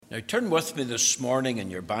Now turn with me this morning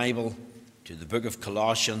in your Bible to the book of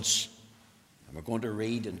Colossians. And we're going to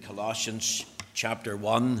read in Colossians chapter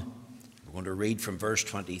 1. We're going to read from verse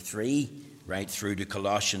 23 right through to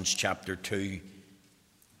Colossians chapter 2,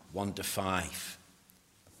 1 to 5.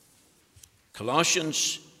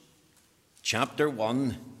 Colossians chapter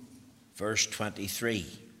 1, verse 23.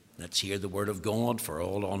 Let's hear the word of God. For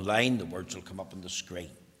all online, the words will come up on the screen.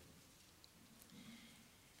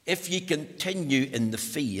 If ye continue in the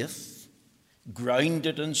faith,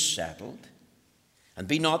 grounded and settled, and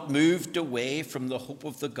be not moved away from the hope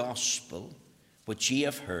of the gospel, which ye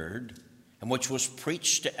have heard, and which was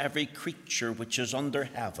preached to every creature which is under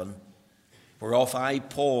heaven, whereof I,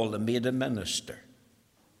 Paul, am made a minister,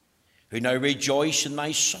 who now rejoice in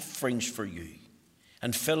my sufferings for you,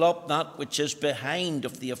 and fill up that which is behind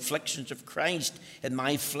of the afflictions of Christ in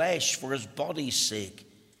my flesh for his body's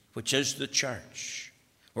sake, which is the church,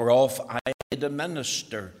 whereof I am a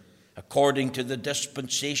minister, according to the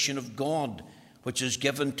dispensation of God, which is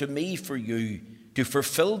given to me for you to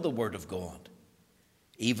fulfill the word of God,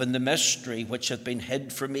 even the mystery which hath been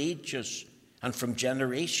hid from ages and from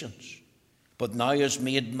generations, but now is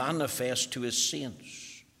made manifest to his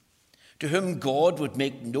saints, to whom God would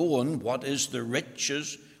make known what is the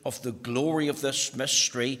riches of the glory of this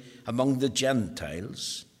mystery among the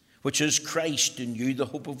Gentiles, which is Christ in you, the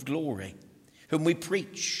hope of glory, whom we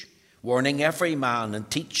preach, warning every man and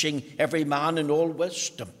teaching every man in all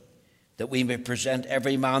wisdom, that we may present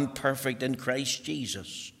every man perfect in Christ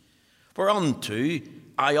Jesus. Whereunto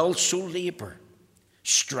I also labour,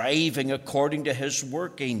 striving according to his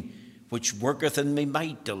working, which worketh in me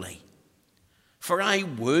mightily. For I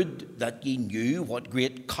would that ye knew what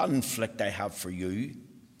great conflict I have for you,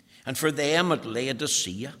 and for them at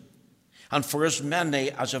Laodicea, and for as many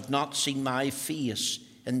as have not seen my face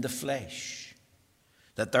in the flesh,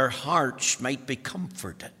 that their hearts might be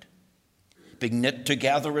comforted, being knit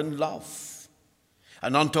together in love,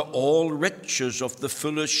 and unto all riches of the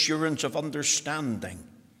full assurance of understanding,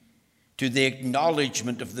 to the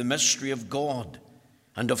acknowledgement of the mystery of God,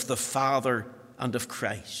 and of the Father, and of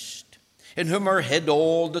Christ, in whom are hid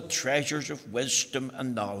all the treasures of wisdom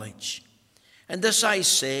and knowledge. And this I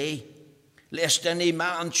say, lest any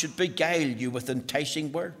man should beguile you with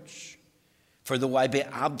enticing words. For though I be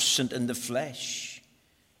absent in the flesh,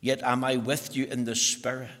 yet am I with you in the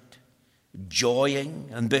Spirit, joying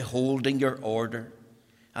and beholding your order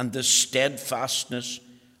and the steadfastness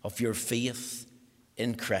of your faith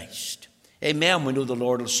in Christ. Amen. We know the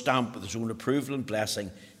Lord will stamp with his own approval and blessing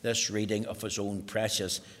this reading of his own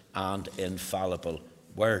precious and infallible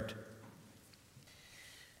word.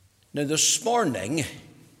 Now this morning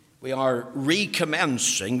we are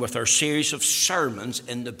recommencing with our series of sermons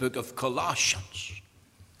in the book of Colossians.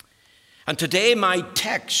 And today my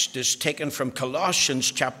text is taken from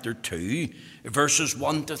Colossians chapter 2, verses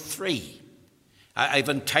 1 to 3. I've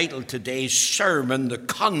entitled today's sermon, The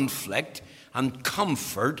Conflict and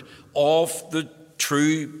Comfort of the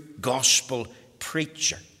True Gospel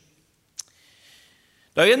Preacher.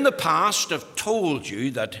 Now in the past I've told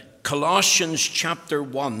you that Colossians chapter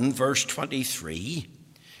 1, verse 23,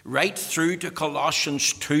 right through to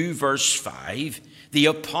Colossians 2, verse 5, the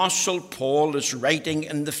Apostle Paul is writing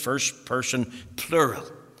in the first person plural.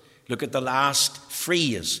 Look at the last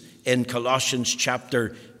phrase in Colossians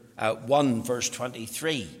chapter 1, verse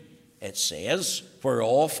 23. It says,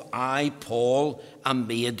 whereof I, Paul, am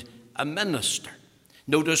made a minister.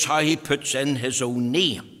 Notice how he puts in his own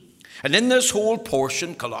name. And in this whole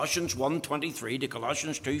portion, Colossians 1:23 to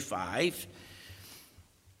Colossians 2:5,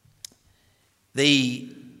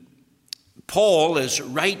 Paul is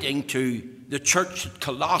writing to the church at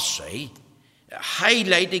Colossae,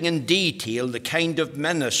 highlighting in detail the kind of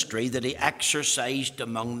ministry that he exercised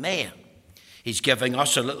among men. He's giving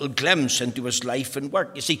us a little glimpse into his life and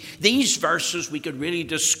work. You see, these verses, we could really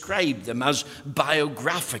describe them as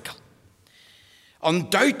biographical.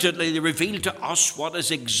 Undoubtedly, they reveal to us what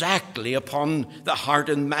is exactly upon the heart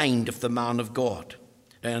and mind of the man of God.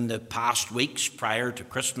 In the past weeks prior to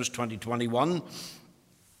Christmas 2021,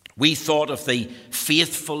 we thought of the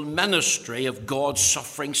faithful ministry of God's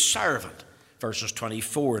suffering servant, verses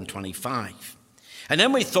 24 and 25. And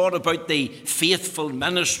then we thought about the faithful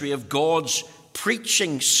ministry of God's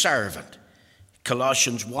preaching servant,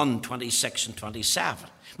 Colossians 1:26 and 27.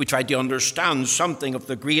 We tried to understand something of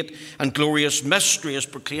the great and glorious mystery as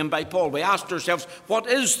proclaimed by Paul. We asked ourselves, what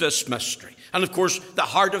is this mystery? And of course, the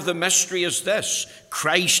heart of the mystery is this: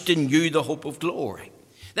 Christ in you, the hope of glory.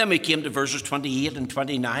 Then we came to verses 28 and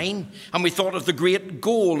 29, and we thought of the great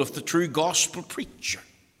goal of the true gospel preacher.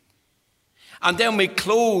 And then we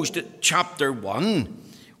closed chapter 1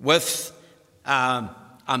 with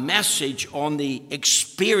a message on the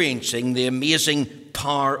experiencing the amazing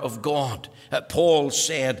power of God. Paul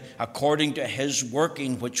said, according to his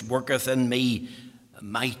working which worketh in me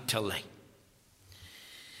mightily.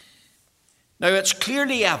 Now it's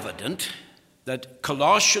clearly evident that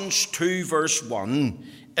Colossians 2 verse 1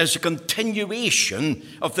 is a continuation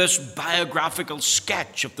of this biographical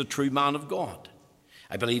sketch of the true man of God.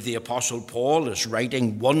 I believe the Apostle Paul is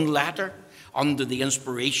writing one letter under the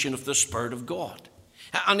inspiration of the Spirit of God.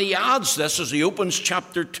 And he adds this as he opens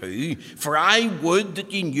chapter 2, for I would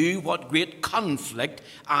that ye knew what great conflict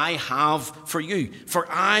I have for you. For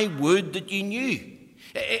I would that ye knew.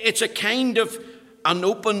 It's a kind of an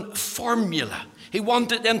open formula. He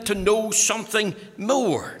wanted them to know something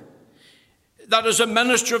more. That as a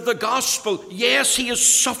minister of the gospel, yes, he has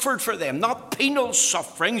suffered for them. Not penal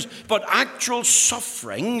sufferings, but actual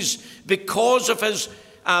sufferings because of his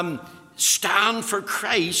stand for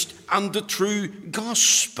Christ and the true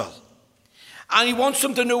gospel. And he wants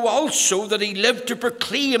them to know also that he lived to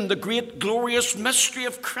proclaim the great glorious mystery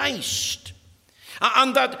of Christ.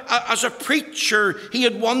 And that as a preacher, he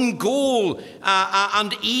had one goal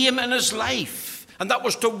and aim in his life. And that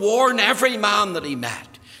was to warn every man that he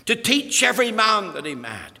met, to teach every man that he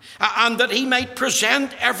met, and that he might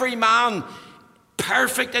present every man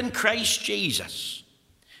perfect in Christ Jesus.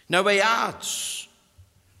 Now he adds,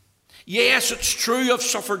 yes, it's true I've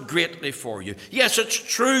suffered greatly for you. Yes, it's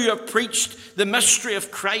true I've preached the mystery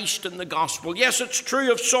of Christ in the gospel. Yes, it's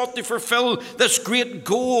true I've sought to fulfill this great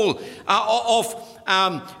goal of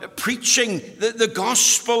preaching the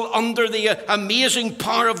gospel under the amazing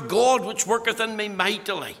power of God which worketh in me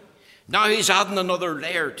mightily. Now he's adding another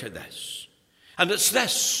layer to this. And it's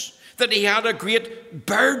this, that he had a great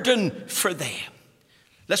burden for them.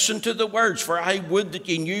 Listen to the words, for I would that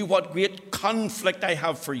ye knew what great conflict I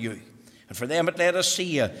have for you, and for them at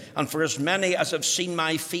Laodicea, and for as many as have seen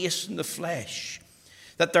my face in the flesh,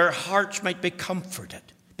 that their hearts might be comforted,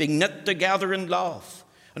 being knit together in love,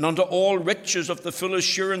 and unto all riches of the full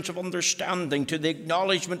assurance of understanding, to the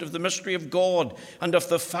acknowledgement of the mystery of God, and of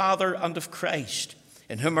the Father, and of Christ,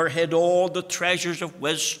 in whom are hid all the treasures of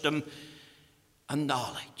wisdom and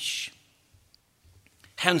knowledge.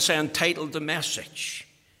 Hence I entitled the message,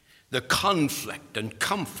 The Conflict and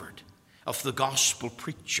Comfort of the Gospel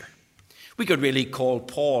Preacher. We could really call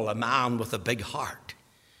Paul a man with a big heart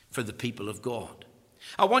for the people of God.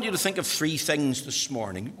 I want you to think of three things this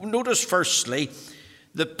morning. Notice firstly,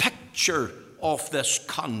 the picture of this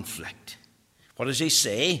conflict. What does he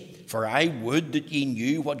say? For I would that ye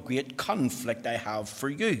knew what great conflict I have for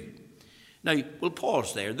you. Now, we'll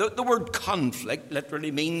pause there. The word conflict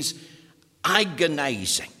literally means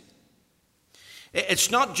agonizing. It's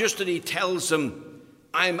not just that he tells them,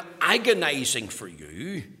 I'm agonizing for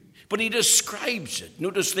you, but he describes it.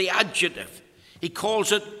 Notice the adjective. He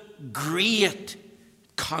calls it great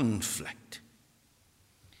conflict.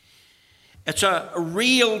 It's a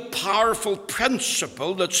real powerful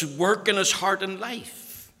principle that's working his heart and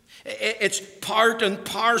life. It's part and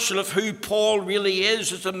parcel of who Paul really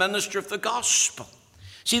is as a minister of the gospel.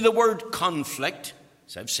 See, the word conflict,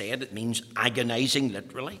 as I've said, it means agonizing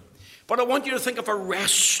literally. But I want you to think of a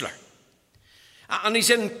wrestler. And he's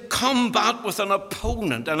in combat with an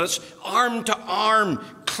opponent, and it's arm-to-arm,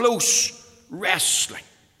 close wrestling.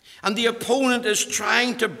 And the opponent is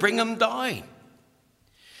trying to bring him down.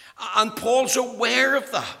 And Paul's aware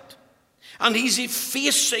of that. And he's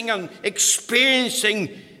facing and experiencing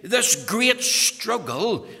this great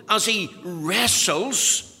struggle as he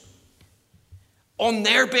wrestles on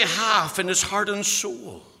their behalf in his heart and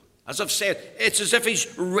soul. As I've said, it's as if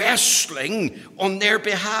he's wrestling on their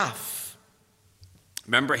behalf.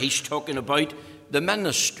 Remember, he's talking about the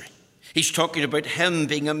ministry. He's talking about him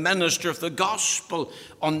being a minister of the gospel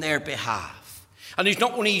on their behalf. And he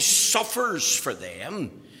not only suffers for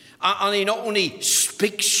them, and he not only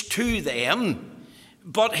speaks to them,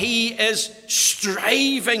 but he is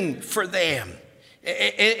striving for them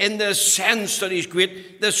in the sense that he's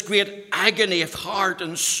this great agony of heart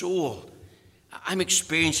and soul. I'm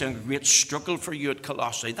experiencing a great struggle for you at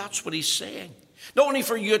Colossae. That's what he's saying. Not only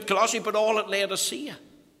for you at Colossae, but all at Laodicea.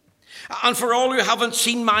 And for all who haven't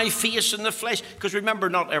seen my face in the flesh. Because remember,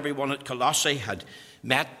 not everyone at Colossae had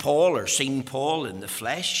met Paul or seen Paul in the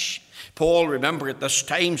flesh. Paul, remember, at this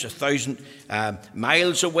time is 1,000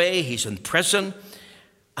 miles away. He's in prison.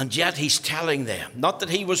 And yet he's telling them, not that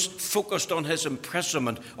he was focused on his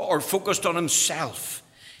imprisonment or focused on himself.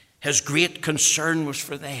 His great concern was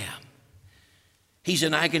for them. He's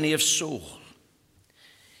in agony of soul.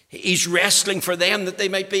 He's wrestling for them that they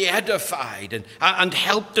might be edified and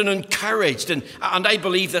helped and encouraged. And I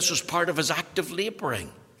believe this was part of his active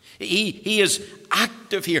laboring. He is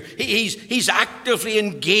active here. He's actively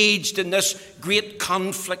engaged in this great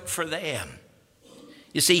conflict for them.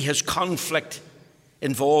 You see, his conflict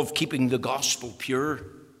involved keeping the gospel pure.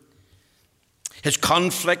 His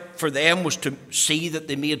conflict for them was to see that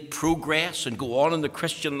they made progress and go on in the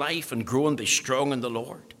Christian life and grow and be strong in the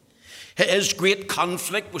Lord. His great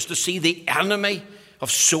conflict was to see the enemy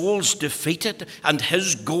of souls defeated and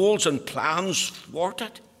his goals and plans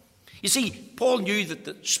thwarted. You see, Paul knew that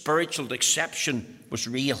the spiritual deception was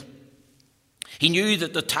real. He knew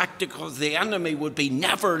that the tactic of the enemy would be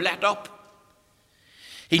never let up.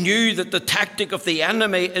 He knew that the tactic of the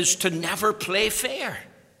enemy is to never play fair.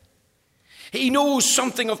 He knows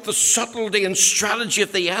something of the subtlety and strategy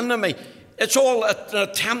of the enemy. It's all an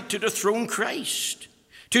attempt to dethrone Christ,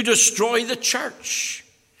 to destroy the church,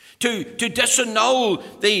 to disannul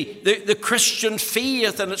the Christian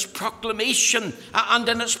faith and its proclamation and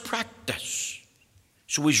in its practice.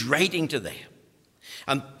 So he's writing to them.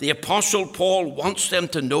 And the Apostle Paul wants them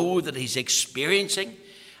to know that he's experiencing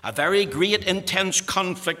a very great, intense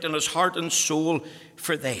conflict in his heart and soul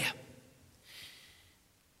for them.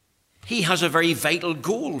 He has a very vital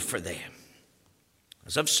goal for them.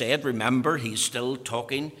 As I've said, remember, he's still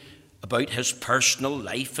talking about his personal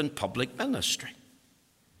life and public ministry.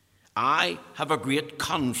 I have a great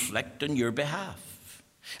conflict on your behalf.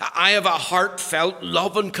 I have a heartfelt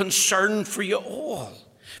love and concern for you all,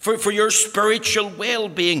 for your spiritual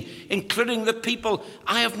well-being, including the people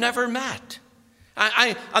I have never met.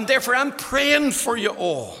 And therefore I'm praying for you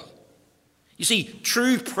all. You see,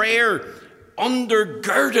 true prayer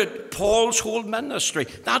undergirded Paul's whole ministry.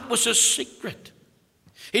 That was his secret.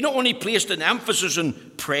 He not only placed an emphasis on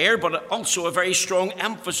prayer, but also a very strong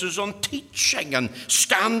emphasis on teaching and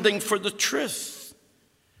standing for the truth.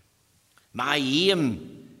 My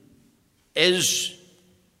aim is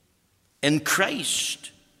in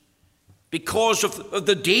Christ because of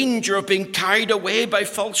the danger of being carried away by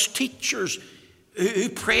false teachers who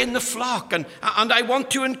pray in the flock. And I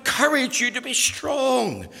want to encourage you to be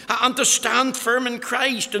strong and to stand firm in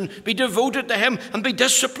Christ and be devoted to him and be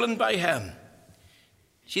disciplined by him.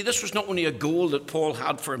 See, this was not only a goal that Paul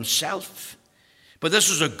had for himself, but this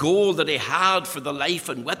was a goal that he had for the life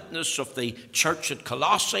and witness of the church at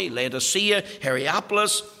Colossae, Laodicea,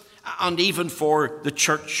 Hierapolis, and even for the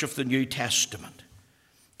church of the New Testament.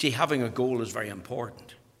 See, having a goal is very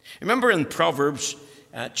important. Remember in Proverbs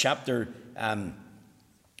chapter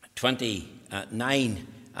 29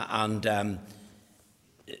 and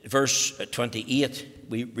verse 28,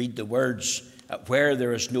 we read the words, where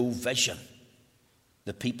there is no vision,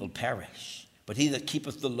 the people perish. But he that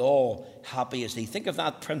keepeth the law, happy is he. Think of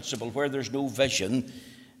that principle. Where there's no vision,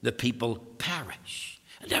 the people perish.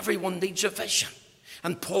 And everyone needs a vision.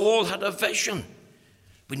 And Paul had a vision.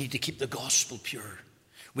 We need to keep the gospel pure.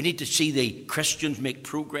 We need to see the Christians make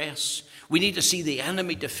progress. We need to see the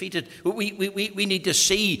enemy defeated. We need to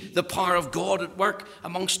see the power of God at work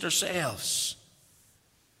amongst ourselves.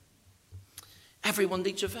 Everyone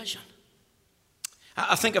needs a vision.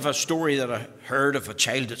 I think of a story that I heard of a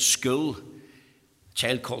child at school, a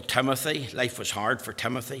child called Timothy. Life was hard for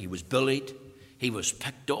Timothy. He was bullied. He was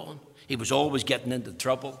picked on. He was always getting into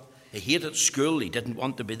trouble. He hated school. He didn't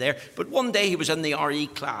want to be there. But one day he was in the RE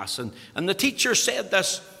class, and the teacher said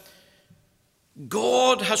this,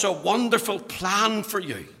 God has a wonderful plan for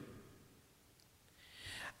you.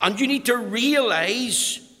 And you need to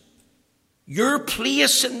realize your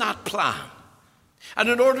place in that plan. And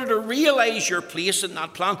in order to realize your place in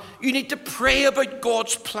that plan, you need to pray about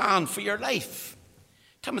God's plan for your life.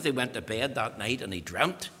 Timothy went to bed that night and he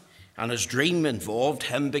dreamt, and his dream involved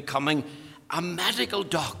him becoming a medical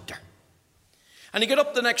doctor. And he got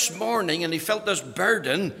up the next morning and he felt this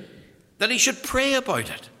burden that he should pray about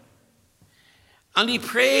it. And he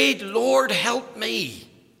prayed, Lord, help me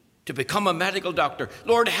to become a medical doctor.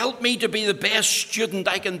 Lord, help me to be the best student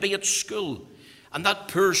I can be at school. And that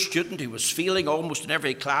poor student who was failing almost in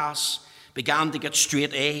every class began to get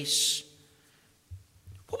straight A's.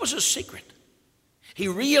 What was his secret? He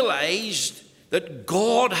realized that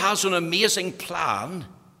God has an amazing plan.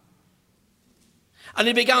 And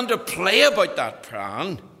he began to pray about that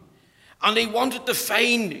plan. And he wanted to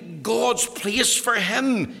find God's place for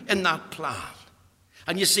him in that plan.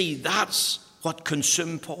 And you see, that's what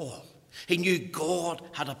consumed Paul. He knew God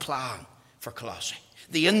had a plan for Colossae.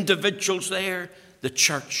 The individuals there, the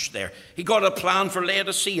church there. He got a plan for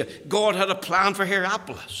Laodicea. God had a plan for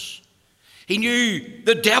Hierapolis. He knew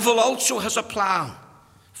the devil also has a plan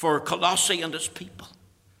for Colossae and his people.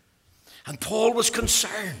 And Paul was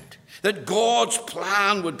concerned that God's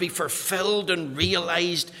plan would be fulfilled and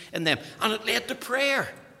realized in them. And it led to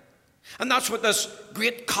prayer. And that's what this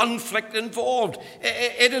great conflict involved.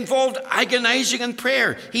 It involved agonizing in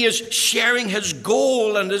prayer. He is sharing his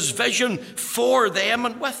goal and his vision for them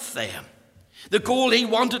and with them. The goal he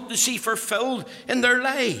wanted to see fulfilled in their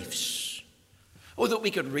lives. Oh, that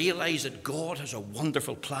we could realize that God has a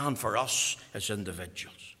wonderful plan for us as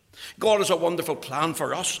individuals. God has a wonderful plan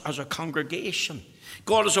for us as a congregation.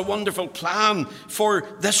 God has a wonderful plan for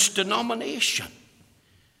this denomination.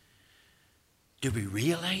 Do we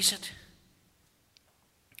realize it?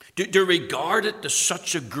 Do we regard it to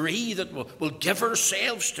such a degree that we'll give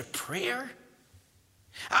ourselves to prayer?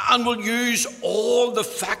 And we'll use all the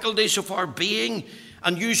faculties of our being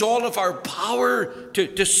and use all of our power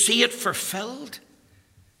to see it fulfilled?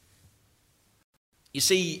 You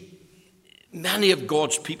see, many of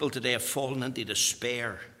God's people today have fallen into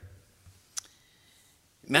despair.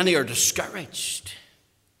 Many are discouraged.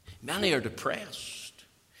 Many are depressed.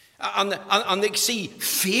 And they see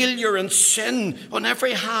failure and sin on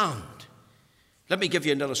every hand. Let me give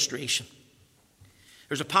you an illustration.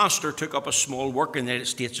 There's a pastor who took up a small work in the United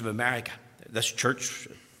States of America. This church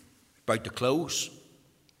about to close.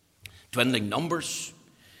 Dwindling numbers.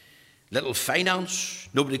 Little finance.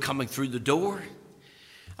 Nobody coming through the door.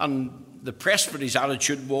 And the presbytery's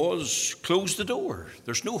attitude was, close the door.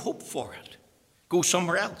 There's no hope for it. Go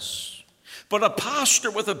somewhere else. But a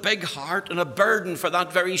pastor with a big heart and a burden for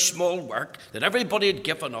that very small work that everybody had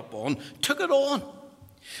given up on, took it on.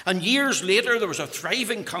 And years later, there was a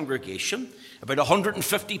thriving congregation, about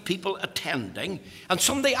 150 people attending, and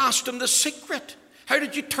somebody asked him the secret. How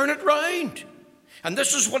did you turn it round? And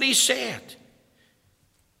this is what he said.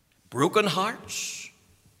 Broken hearts,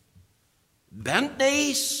 bent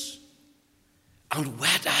knees, and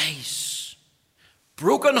wet eyes.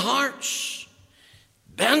 Broken hearts,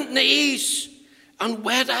 bent knees, and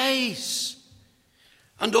wet eyes.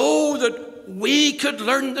 And oh, that we could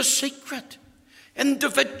learn the secret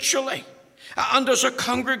individually and as a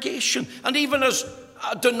congregation and even as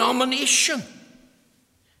a denomination.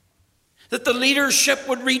 That the leadership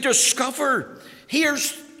would rediscover,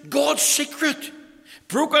 here's God's secret.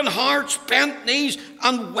 Broken hearts, bent knees,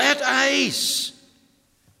 and wet eyes.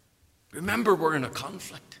 Remember, we're in a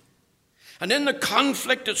conflict. And in the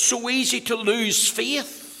conflict, it's so easy to lose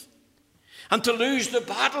faith and to lose the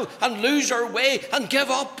battle and lose our way and give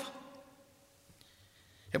up.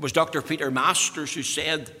 It was Dr. Peter Masters who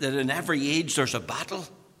said that in every age there's a battle.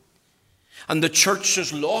 And the church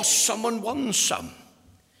has lost some and won some.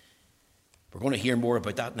 We're going to hear more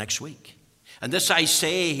about that next week. And this I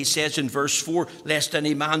say, he says in verse 4, lest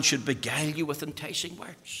any man should beguile you with enticing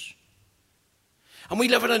words. And we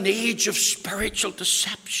live in an age of spiritual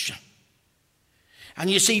deception. And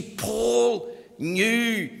you see, Paul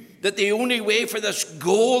knew that the only way for this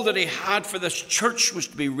goal that he had for this church was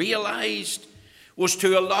to be realized, was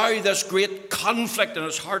to allow this great conflict in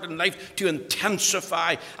his heart and life to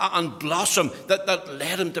intensify and blossom that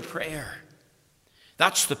led him to prayer.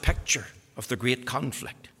 That's the picture of the great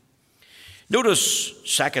conflict. Notice,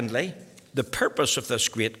 secondly, the purpose of this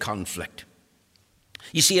great conflict.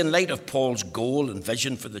 You see, in light of Paul's goal and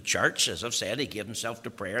vision for the church, as I've said, he gave himself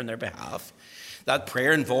to prayer on their behalf. That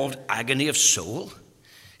prayer involved agony of soul.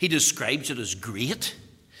 He describes it as great.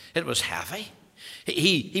 It was heavy.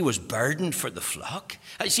 He was burdened for the flock.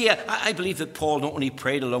 See, I believe that Paul not only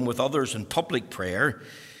prayed along with others in public prayer,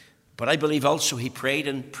 but I believe also he prayed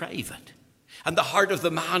in private. And the heart of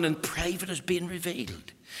the man in private is being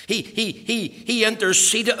revealed. He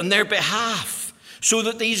interceded on their behalf so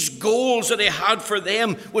that these goals that he had for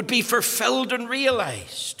them would be fulfilled and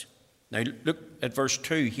realized. Now look at verse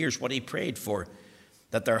 2. Here's what he prayed for,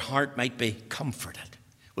 that their heart might be comforted.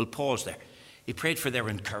 We'll pause there. He prayed for their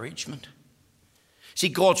encouragement. See,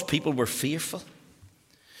 God's people were fearful.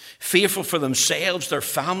 Fearful for themselves, their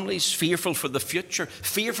families, fearful for the future,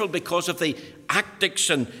 fearful because of the tactics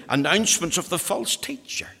and announcements of the false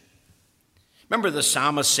teacher. Remember the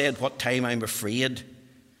psalmist said, what time I'm afraid,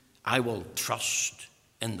 I will trust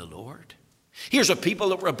in the Lord. Here's a people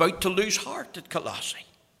that were about to lose heart at Colossae.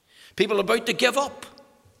 People about to give up.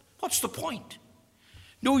 What's the point?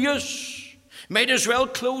 No use. Might as well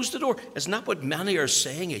close the door. Isn't that what many are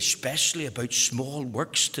saying, especially about small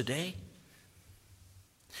works today?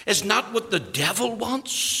 Isn't that what the devil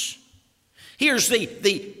wants? Here's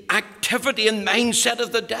the activity and mindset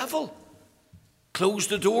of the devil. Close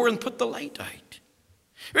the door and put the light out.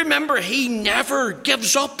 Remember, he never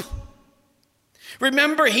gives up.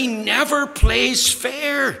 Remember, he never plays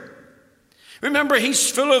fair. Remember, he's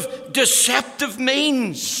full of deceptive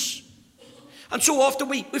means. And so often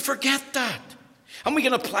we forget that. And we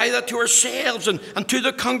can apply that to ourselves and to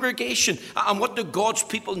the congregation. And what do God's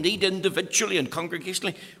people need individually and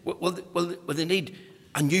congregationally? Well, they need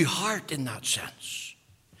a new heart in that sense.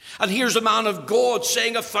 And here's a man of God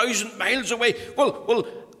saying 1,000 miles away, well,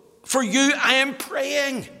 for you I am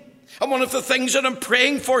praying. And one of the things that I'm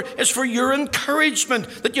praying for is for your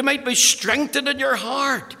encouragement, that you might be strengthened in your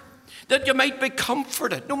heart, that you might be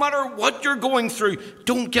comforted. No matter what you're going through,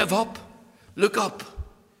 don't give up. Look up.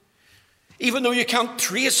 Even though you can't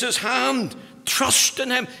trace his hand, trust in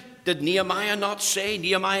him. Did Nehemiah not say,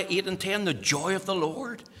 Nehemiah 8 and 10, the joy of the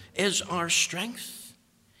Lord is our strength?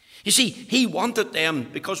 You see, he wanted them,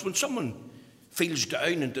 because when someone feels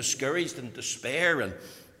down and discouraged and despair, and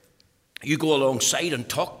you go alongside and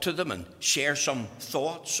talk to them and share some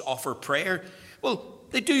thoughts, offer prayer, well,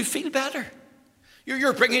 they do feel better.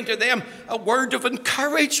 You're bringing to them a word of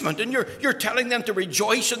encouragement, and you're telling them to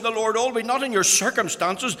rejoice in the Lord always, not in your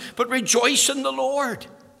circumstances, but rejoice in the Lord.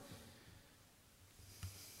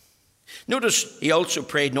 Notice he also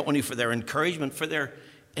prayed not only for their encouragement, for their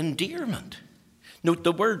endearment. Note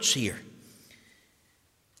the words here.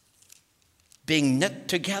 Being knit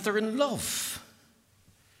together in love.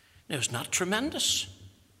 Now, isn't that tremendous?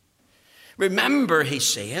 Remember, he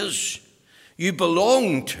says, you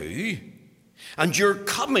belong to and you're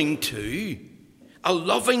coming to a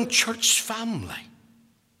loving church family.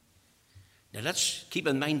 Now let's keep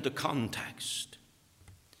in mind the context.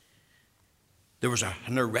 There was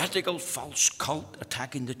an heretical false cult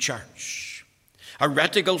attacking the church.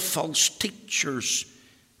 Heretical false teachers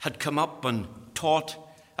had come up and taught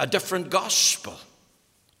a different gospel,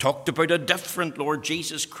 talked about a different Lord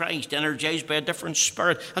Jesus Christ, energized by a different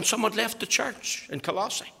spirit, and some had left the church in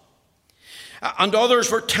Colossae. And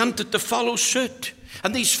others were tempted to follow suit.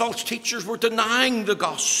 And these false teachers were denying the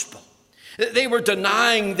gospel. They were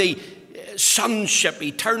denying the sonship,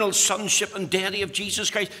 eternal sonship and deity of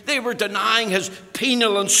Jesus Christ. They were denying his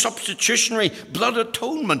penal and substitutionary blood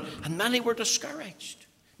atonement. And many were discouraged.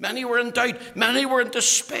 Many were in doubt. Many were in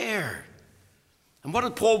despair. And what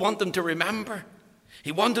did Paul want them to remember?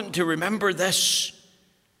 He wanted them to remember this,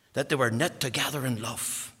 that they were knit together in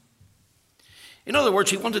love. In other words,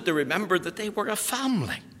 he wanted to remember that they were a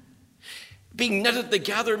family. Being knitted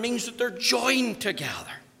together means that they're joined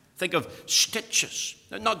together. Think of stitches,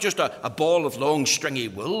 not just a ball of long stringy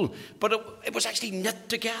wool, but it was actually knit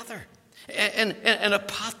together in a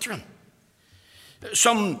pattern.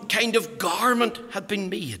 Some kind of garment had been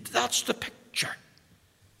made. That's the picture.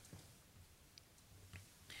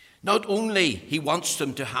 Not only he wants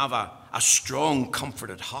them to have a strong,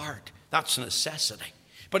 comforted heart. That's a necessity.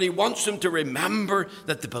 But he wants them to remember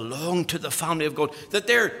that they belong to the family of God, that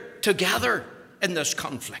they're together in this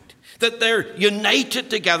conflict, that they're united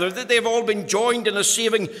together, that they've all been joined in a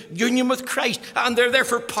saving union with Christ, and they're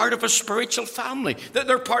therefore part of a spiritual family, that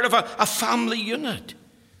they're part of a family unit.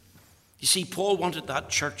 You see, Paul wanted that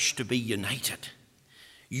church to be united,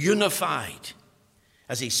 unified,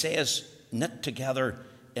 as he says, knit together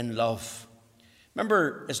in love.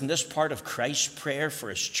 Remember, isn't this part of Christ's prayer for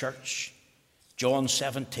his church? John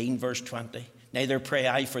 17, verse 20. Neither pray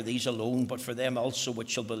I for these alone, but for them also which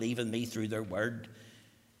shall believe in me through their word,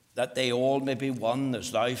 that they all may be one,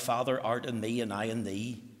 as thou, Father, art in me and I in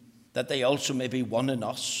thee, that they also may be one in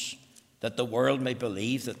us, that the world may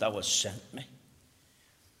believe that thou hast sent me.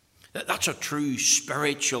 That's a true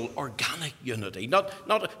spiritual, organic unity, not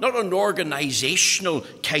an organizational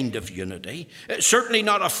kind of unity, certainly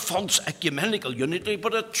not a false ecumenical unity,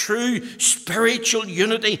 but a true spiritual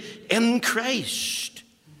unity in Christ.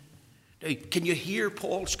 Now, can you hear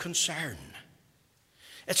Paul's concern?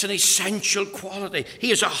 It's an essential quality.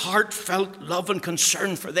 He has a heartfelt love and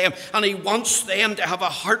concern for them, and he wants them to have a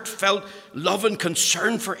heartfelt love and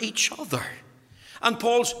concern for each other. And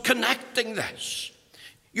Paul's connecting this.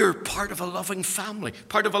 You're part of a loving family,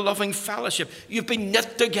 part of a loving fellowship. You've been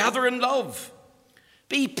knit together in love.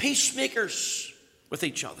 Be peacemakers with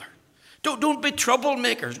each other. Don't be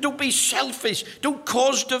troublemakers. Don't be selfish. Don't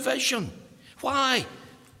cause division. Why?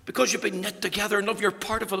 Because you've been knit together in love. You're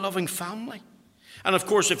part of a loving family. And of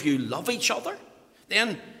course, if you love each other,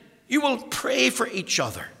 then you will pray for each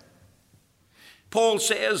other. Paul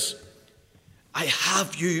says, I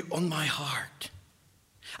have you on my heart.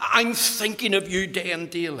 I'm thinking of you day and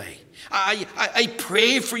daily. I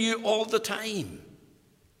pray for you all the time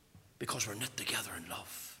because we're knit together in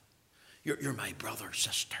love. You're my brother,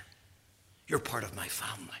 sister. You're part of my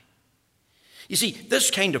family. You see, this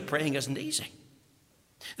kind of praying isn't easy.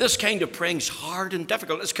 This kind of praying is hard and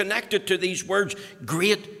difficult. It's connected to these words,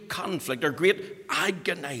 great conflict or great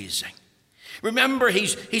agonizing. Remember,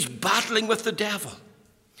 he's battling with the devil.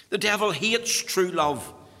 The devil hates true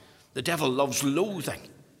love. The devil loves loathing.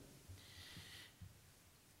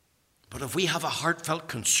 But if we have a heartfelt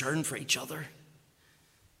concern for each other,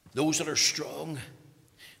 those that are strong,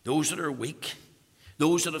 those that are weak,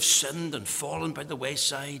 those that have sinned and fallen by the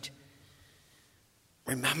wayside,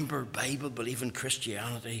 remember, Bible-believing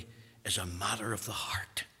Christianity is a matter of the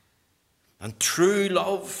heart. And true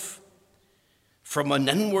love from an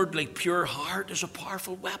inwardly pure heart is a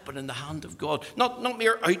powerful weapon in the hand of God. Not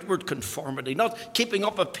mere outward conformity, not keeping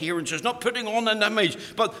up appearances, not putting on an image,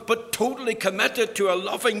 but totally committed to a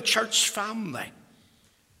loving church family.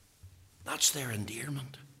 That's their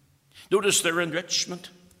endearment. Notice their enrichment.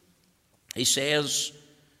 He says,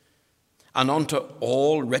 and unto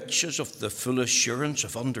all riches of the full assurance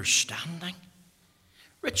of understanding.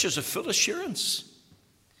 Riches of full assurance.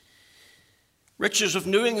 Riches of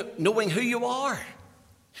knowing who you are.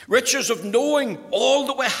 Riches of knowing all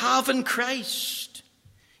that we have in Christ.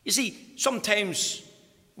 You see, sometimes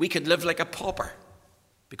we could live like a pauper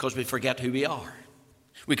because we forget who we are.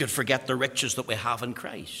 We could forget the riches that we have in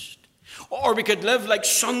Christ. Or we could live like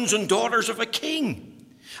sons and daughters of a king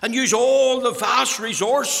and use all the vast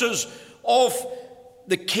resources of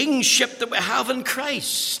the kingship that we have in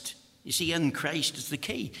Christ. You see, in Christ is the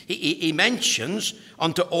key. He mentions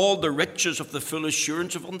unto all the riches of the full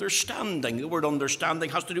assurance of understanding. The word understanding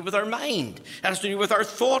has to do with our mind. It has to do with our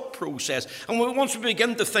thought process. And once we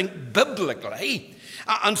begin to think biblically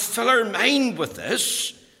and fill our mind with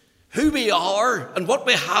this, who we are and what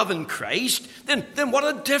we have in Christ, then what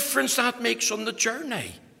a difference that makes on the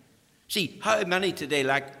journey. See, how many today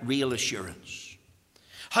lack real assurance?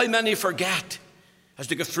 How many forget, as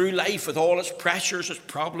they go through life with all its pressures, its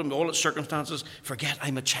problems, all its circumstances, forget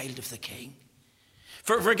I'm a child of the King.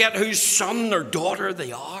 Forget whose son or daughter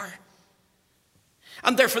they are.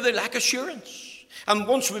 And therefore they lack assurance. And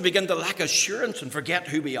once we begin to lack assurance and forget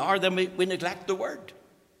who we are, then we neglect the word.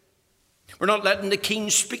 We're not letting the King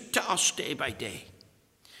speak to us day by day.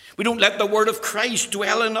 We don't let the word of Christ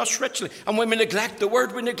dwell in us richly. And when we neglect the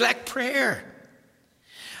word, we neglect prayer.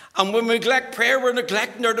 And when we neglect prayer, we're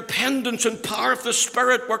neglecting our dependence and power of the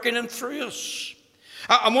Spirit working in through us.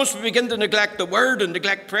 And once we begin to neglect the word and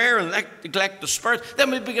neglect prayer and neglect the Spirit,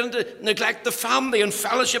 then we begin to neglect the family and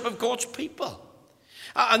fellowship of God's people.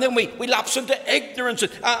 And then we lapse into ignorance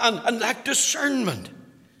and lack discernment.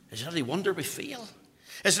 Is it any wonder we fail?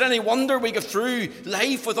 Is it any wonder we go through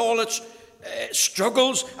life with all its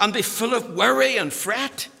struggles and be full of worry and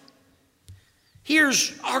fret?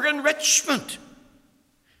 Here's our enrichment.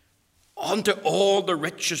 Unto all the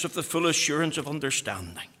riches of the full assurance of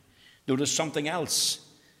understanding. Notice something else.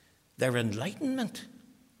 Their enlightenment.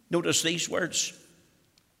 Notice these words.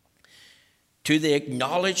 To the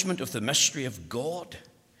acknowledgement of the mystery of God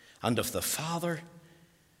and of the Father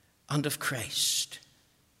and of Christ,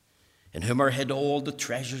 in whom are hid all the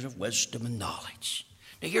treasures of wisdom and knowledge.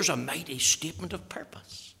 Now here's a mighty statement of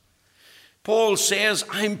purpose. Paul says,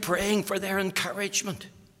 I'm praying for their encouragement,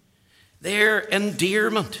 their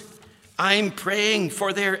endearment. I'm praying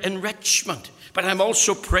for their enrichment, but I'm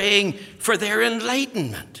also praying for their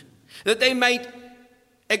enlightenment, that they might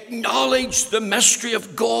acknowledge the mystery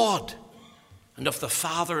of God and of the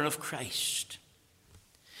Father and of Christ.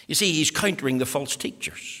 You see, he's countering the false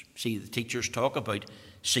teachers. See, the teachers talk about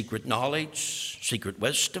secret knowledge, secret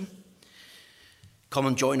wisdom. Come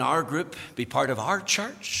and join our group, be part of our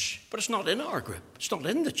church. But it's not in our group. It's not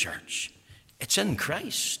in the church. It's in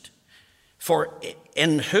Christ. For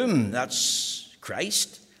in whom, that's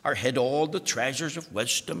Christ, are hid all the treasures of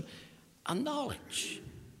wisdom and knowledge.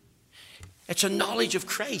 It's a knowledge of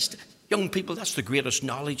Christ. Young people, that's the greatest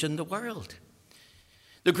knowledge in the world.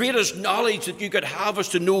 The greatest knowledge that you could have is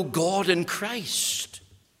to know God in Christ.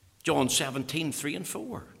 John 17, 3 and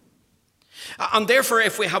 4. And therefore,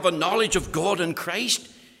 if we have a knowledge of God in Christ,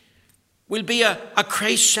 we'll be a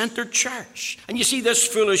Christ-centered church. And you see, this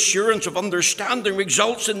full assurance of understanding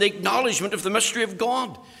results in the acknowledgement of the mystery of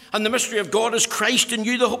God. And the mystery of God is Christ in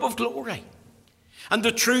you, the hope of glory. And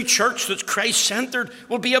the true church that's Christ-centered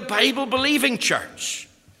will be a Bible-believing church.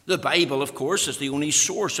 The Bible, of course, is the only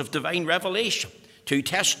source of divine revelation. 2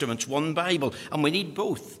 Testaments, 1 Bible, and we need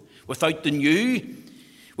both. Without the new,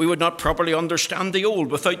 we would not properly understand the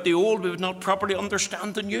old. Without the old, we would not properly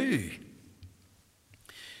understand the new.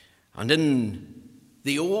 And in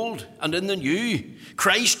the old and in the new,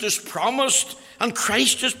 Christ is promised and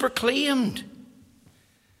Christ is proclaimed.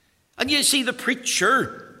 And you see, the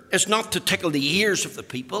preacher is not to tickle the ears of the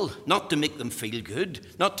people, not to make them feel good,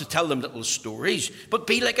 not to tell them little stories, but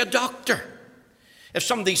be like a doctor. If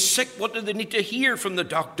somebody's sick, what do they need to hear from the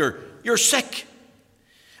doctor? You're sick.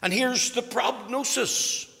 And here's the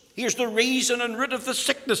prognosis. Here's the reason and root of the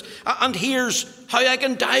sickness. And here's how I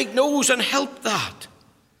can diagnose and help that.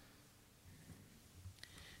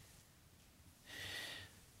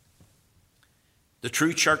 The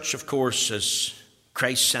true church, of course, is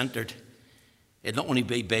Christ-centered. It'll not only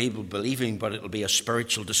be Bible-believing, but it'll be a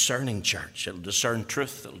spiritual discerning church. It'll discern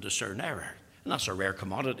truth, it'll discern error. And that's a rare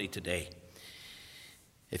commodity today.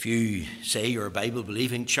 If you say you're a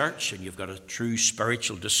Bible-believing church and you've got a true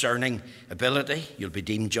spiritual discerning ability, you'll be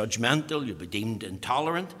deemed judgmental, you'll be deemed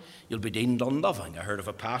intolerant, you'll be deemed unloving. I heard of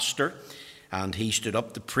a pastor, and he stood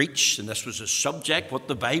up to preach, and this was his subject, what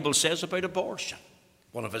the Bible says about abortion.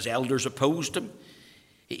 One of his elders opposed him.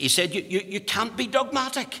 He said, you can't be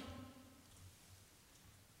dogmatic.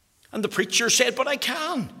 And the preacher said, but I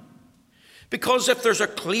can. Because if there's a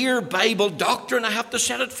clear Bible doctrine, I have to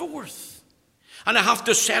set it forth. And I have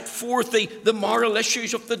to set forth the moral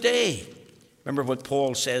issues of the day. Remember what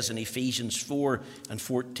Paul says in Ephesians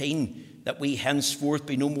 4:14, that we henceforth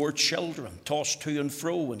be no more children, tossed to and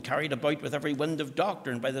fro and carried about with every wind of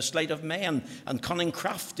doctrine by the sleight of men and cunning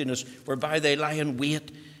craftiness, whereby they lie in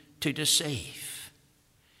wait to deceive.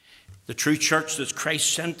 The true church that's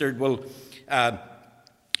Christ-centered will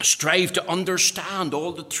strive to understand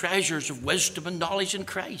all the treasures of wisdom and knowledge in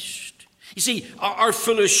Christ. You see, our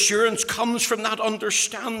full assurance comes from that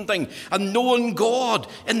understanding and knowing God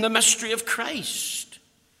in the mystery of Christ.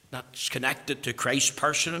 That's connected to Christ's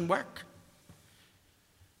person and work.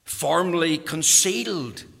 Formerly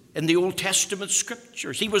concealed in the Old Testament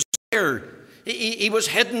scriptures. He was there. He was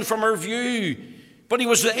hidden from our view, but he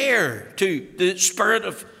was there to the spirit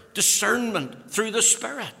of discernment through the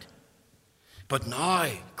Spirit. But now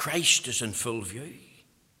Christ is in full view.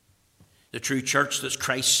 The true church that's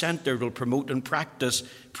Christ-centered will promote and practice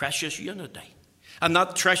precious unity. And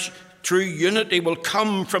that true unity will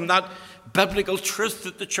come from that biblical truth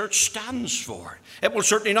that the church stands for. It will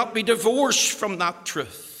certainly not be divorced from that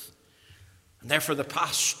truth. And therefore the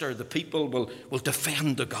pastor, the people will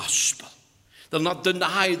defend the gospel. They'll not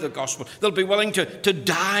deny the gospel. They'll be willing to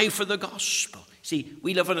die for the gospel. See,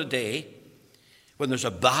 we live in a day when there's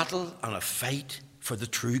a battle and a fight for the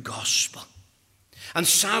true gospel. And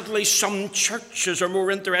sadly, some churches are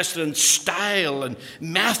more interested in style and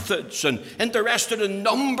methods and interested in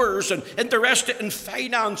numbers and interested in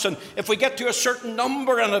finance. And if we get to a certain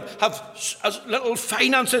number and have a little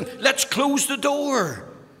finance, and let's close the door.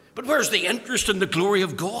 But where's the interest in the glory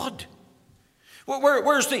of God?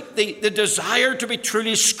 Where's the desire to be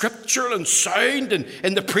truly scriptural and sound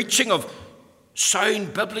in the preaching of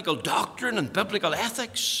sound biblical doctrine and biblical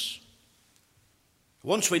ethics?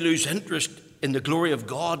 Once we lose interest in the glory of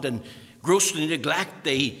God and grossly neglect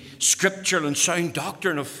the scriptural and sound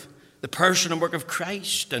doctrine of the person and work of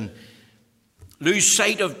Christ and lose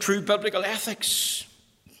sight of true biblical ethics,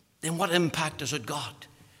 then what impact has it got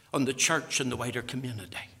on the church and the wider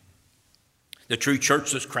community? The true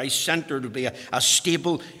church that's Christ-centered will be a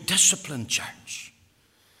stable, disciplined church.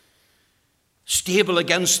 Stable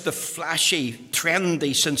against the flashy,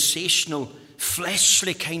 trendy, sensational,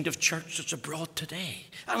 fleshly kind of church that's abroad today.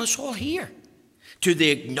 And it's all here. To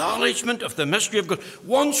the acknowledgement of the mystery of God.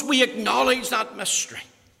 Once we acknowledge that mystery,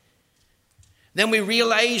 then we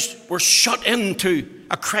realize we're shut into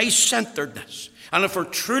a Christ-centeredness. And if we're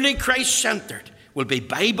truly Christ-centered, we'll be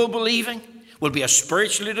Bible-believing, we'll be a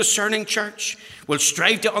spiritually discerning church, we'll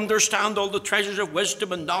strive to understand all the treasures of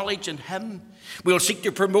wisdom and knowledge in Him, we'll seek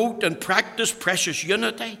to promote and practice precious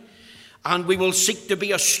unity, and we will seek to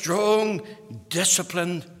be a strong,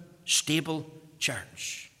 disciplined, stable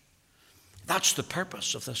church. That's the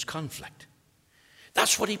purpose of this conflict.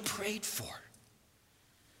 That's what he prayed for.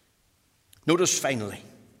 Notice finally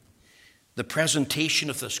the presentation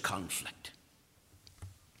of this conflict.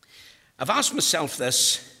 I've asked myself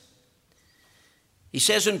this. He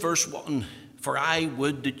says in verse 1, "For I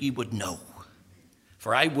would that ye would know."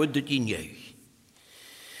 For I would that ye knew.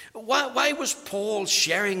 Why was Paul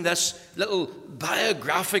sharing this little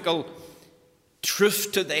biographical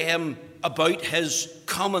truth to them about his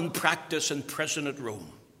common practice in prison at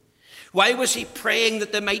Rome? Why was he praying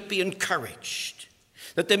that they might be encouraged,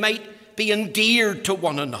 that they might be endeared to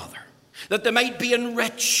one another, that they might be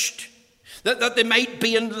enriched, that they might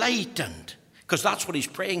be enlightened? Because that's what he's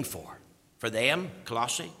praying for them,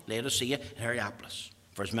 Colossae, Laodicea, and Hierapolis.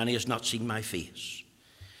 For as many as not seen my face.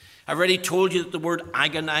 I've already told you that the word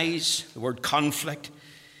agonize, the word conflict,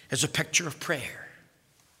 is a picture of prayer.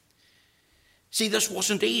 See, this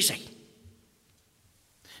wasn't easy.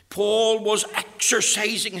 Paul was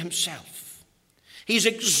exercising himself. He's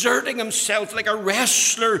exerting himself like a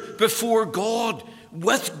wrestler before God,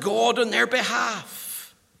 with God on their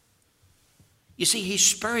behalf. You see, he's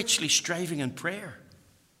spiritually striving in prayer.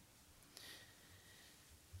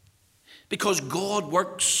 Because God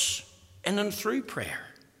works in and through prayer.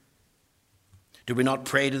 Do we not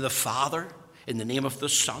pray to the Father in the name of the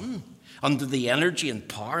Son, under the energy and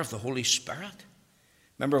power of the Holy Spirit?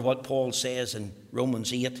 Remember what Paul says in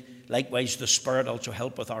Romans 8, likewise the Spirit also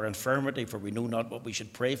helpeth our infirmity, for we know not what we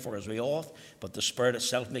should pray for as we ought, but the Spirit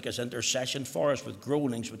itself maketh intercession for us with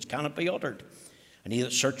groanings which cannot be uttered. And he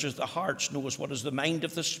that searcheth the hearts knows what is the mind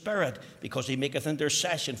of the Spirit, because he maketh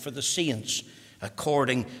intercession for the saints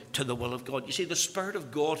according to the will of God. You see, the Spirit of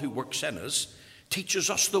God who works in us teaches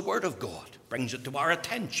us the Word of God, brings it to our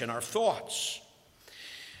attention, our thoughts.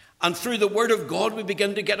 And through the Word of God, we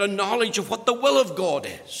begin to get a knowledge of what the will of God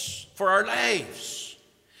is for our lives.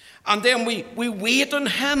 And then we wait on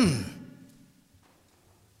Him.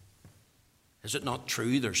 Is it not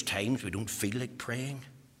true there's times we don't feel like praying?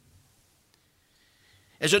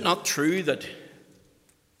 Is it not true that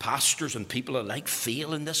pastors and people alike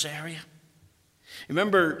fail in this area?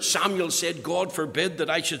 Remember, Samuel said, God forbid that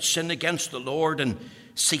I should sin against the Lord and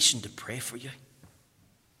ceasing to pray for you.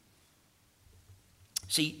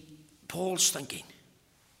 See, Paul's thinking,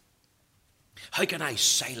 how can I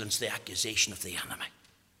silence the accusation of the enemy?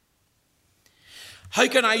 How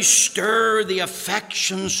can I stir the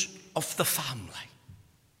affections of the family?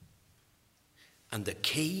 And the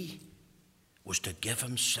key was to give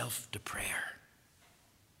himself to prayer.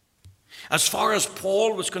 As far as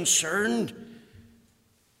Paul was concerned,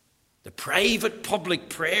 the private public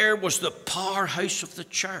prayer was the powerhouse of the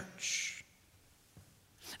church.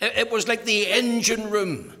 It was like the engine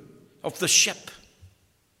room of the ship.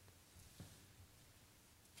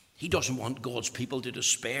 He doesn't want God's people to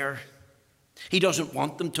despair. He doesn't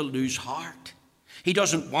want them to lose heart. He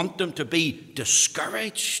doesn't want them to be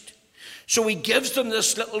discouraged. So he gives them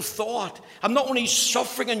this little thought. I'm not only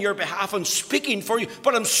suffering on your behalf and speaking for you,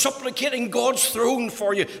 but I'm supplicating God's throne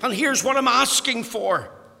for you. And here's what I'm asking for,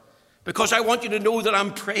 because I want you to know that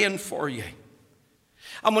I'm praying for you.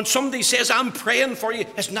 And when somebody says, I'm praying for you,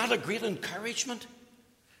 it's not a great encouragement.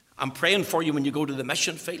 I'm praying for you when you go to the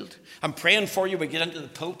mission field. I'm praying for you when you get into the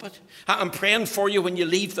pulpit. I'm praying for you when you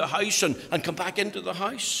leave the house and come back into the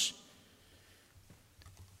house.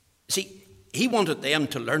 See, he wanted them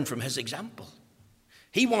to learn from his example.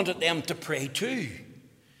 He wanted them to pray too.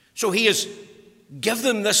 So he has given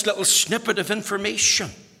them this little snippet of information.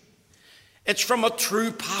 It's from a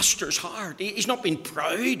true pastor's heart. He's not been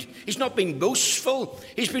proud. He's not been boastful.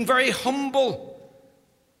 He's been very humble.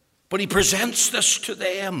 But he presents this to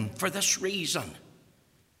them for this reason,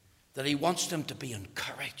 that he wants them to be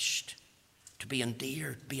encouraged, to be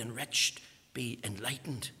endeared, be enriched, be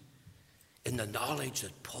enlightened in the knowledge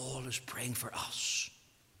that Paul is praying for us.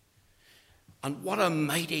 And what a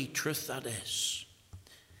mighty truth that is.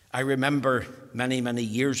 I remember many, many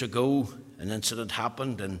years ago, an incident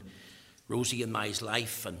happened in Rosie and my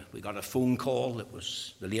life, and we got a phone call. It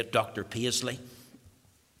was the late Dr. Paisley.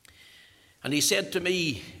 And he said to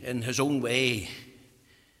me in his own way,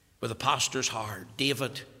 with a pastor's heart,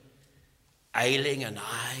 David, Eiling and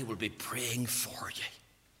I will be praying for you.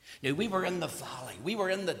 Now, we were in the valley. We were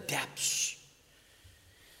in the depths.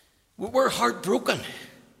 We were heartbroken.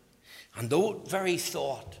 And though very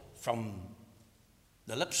thought from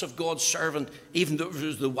the lips of God's servant, even though it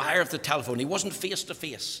was the wire of the telephone, he wasn't face to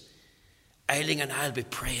face, Eiling and I will be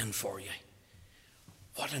praying for you.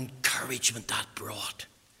 What encouragement that brought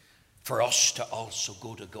for us to also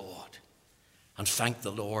go to God and thank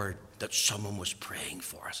the Lord that someone was praying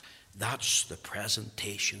for us. That's the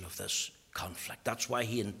presentation of this conflict. That's why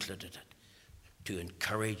he included it, to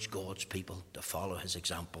encourage God's people to follow his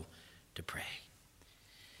example, to pray.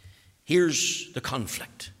 Here's the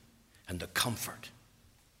conflict and the comfort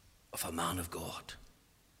of a man of God.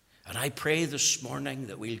 And I pray this morning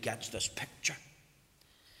that we'll get this picture.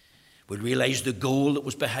 We'll realize the goal that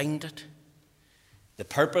was behind it, the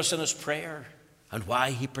purpose in his prayer, and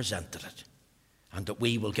why he presented it. And that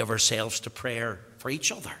we will give ourselves to prayer for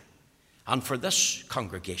each other and for this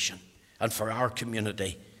congregation and for our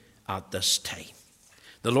community at this time.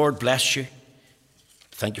 The Lord bless you.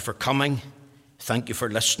 Thank you for coming. Thank you for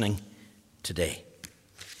listening today.